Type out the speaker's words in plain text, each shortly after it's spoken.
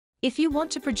If you want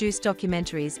to produce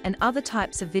documentaries and other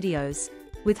types of videos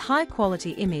with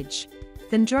high-quality image,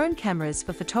 then drone cameras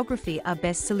for photography are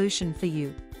best solution for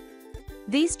you.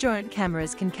 These drone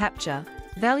cameras can capture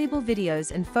valuable videos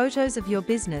and photos of your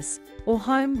business or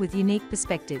home with unique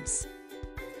perspectives.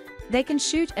 They can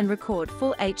shoot and record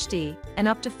full HD and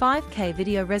up to 5K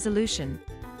video resolution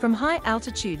from high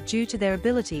altitude due to their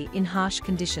ability in harsh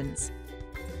conditions.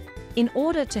 In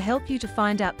order to help you to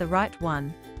find out the right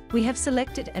one, we have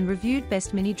selected and reviewed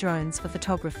best mini drones for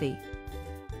photography.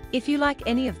 If you like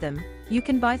any of them, you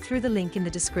can buy through the link in the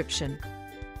description.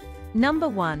 Number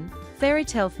 1.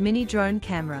 Fairytale Mini Drone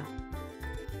Camera.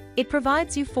 It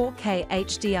provides you 4K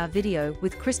HDR video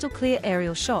with crystal clear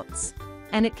aerial shots,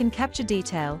 and it can capture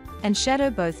detail and shadow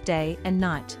both day and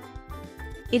night.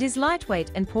 It is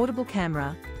lightweight and portable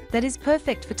camera that is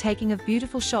perfect for taking of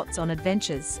beautiful shots on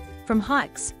adventures, from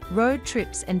hikes, road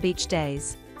trips and beach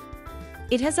days.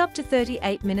 It has up to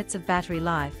 38 minutes of battery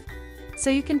life, so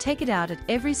you can take it out at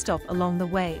every stop along the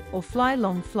way or fly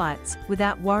long flights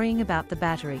without worrying about the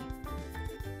battery.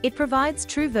 It provides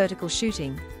true vertical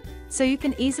shooting, so you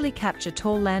can easily capture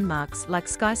tall landmarks like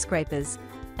skyscrapers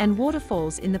and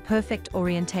waterfalls in the perfect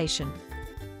orientation.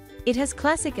 It has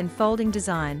classic and folding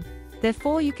design,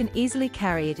 therefore you can easily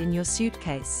carry it in your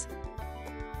suitcase.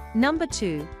 Number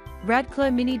 2.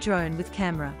 Radclo Mini Drone with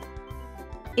Camera.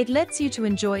 It lets you to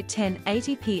enjoy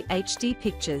 1080p HD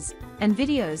pictures and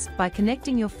videos by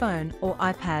connecting your phone or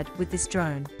iPad with this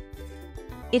drone.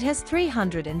 It has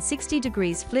 360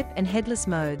 degrees flip and headless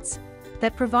modes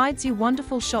that provides you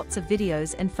wonderful shots of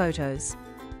videos and photos.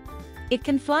 It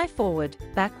can fly forward,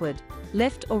 backward,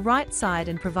 left or right side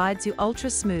and provides you ultra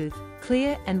smooth,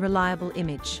 clear and reliable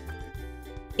image.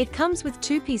 It comes with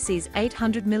two PC's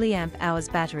 800 mAh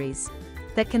batteries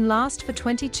that can last for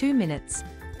 22 minutes,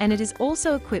 and it is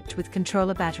also equipped with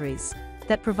controller batteries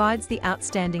that provides the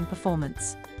outstanding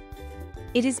performance.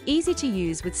 It is easy to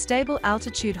use with stable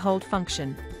altitude hold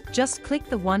function. Just click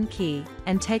the one key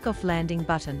and take off landing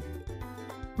button.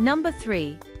 Number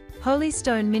 3.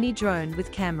 Holystone Mini Drone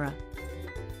with Camera.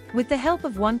 With the help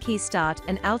of one key start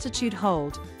and altitude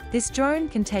hold, this drone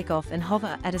can take off and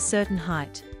hover at a certain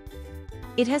height.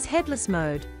 It has headless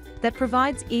mode that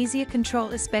provides easier control,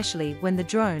 especially when the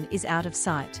drone is out of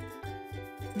sight.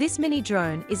 This mini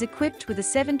drone is equipped with a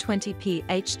 720p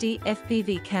HD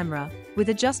FPV camera with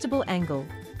adjustable angle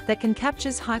that can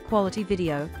capture high-quality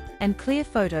video and clear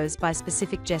photos by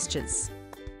specific gestures.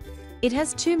 It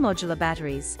has two modular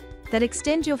batteries that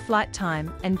extend your flight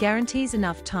time and guarantees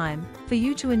enough time for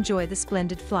you to enjoy the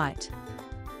splendid flight.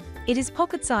 It is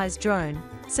pocket-sized drone,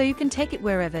 so you can take it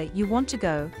wherever you want to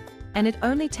go, and it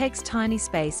only takes tiny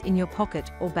space in your pocket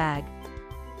or bag.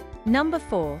 Number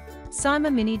 4.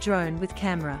 Syma Mini Drone with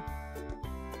Camera.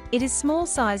 It is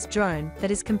small-sized drone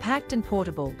that is compact and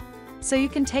portable, so you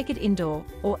can take it indoor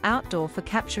or outdoor for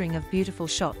capturing of beautiful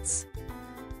shots.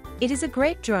 It is a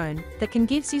great drone that can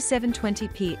gives you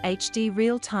 720p HD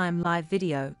real-time live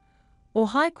video or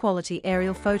high-quality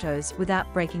aerial photos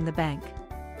without breaking the bank.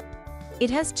 It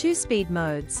has two speed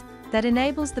modes that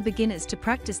enables the beginners to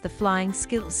practice the flying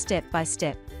skills step by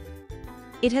step.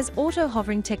 It has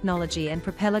auto-hovering technology and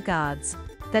propeller guards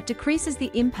that decreases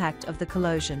the impact of the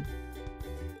collision.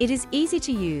 It is easy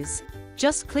to use.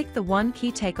 Just click the one key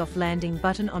takeoff landing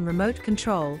button on remote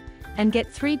control and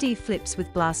get 3D flips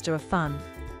with Blaster of Fun.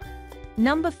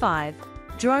 Number 5.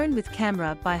 Drone with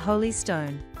Camera by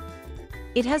Holystone.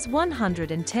 It has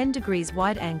 110 degrees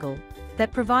wide angle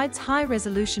that provides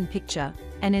high-resolution picture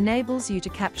and enables you to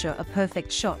capture a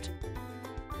perfect shot.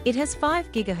 It has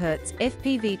 5 GHz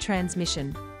FPV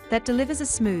transmission that delivers a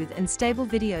smooth and stable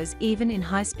videos even in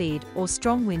high-speed or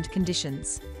strong wind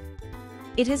conditions.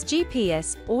 It has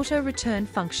GPS auto return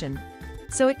function,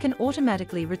 so it can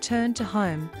automatically return to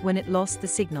home when it lost the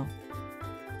signal.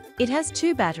 It has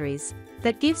 2 batteries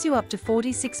that gives you up to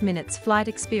 46 minutes flight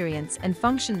experience and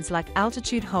functions like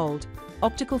altitude hold,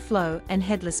 optical flow and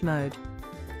headless mode.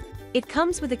 It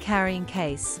comes with a carrying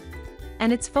case,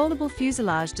 and its foldable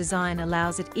fuselage design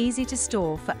allows it easy to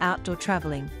store for outdoor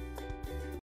traveling.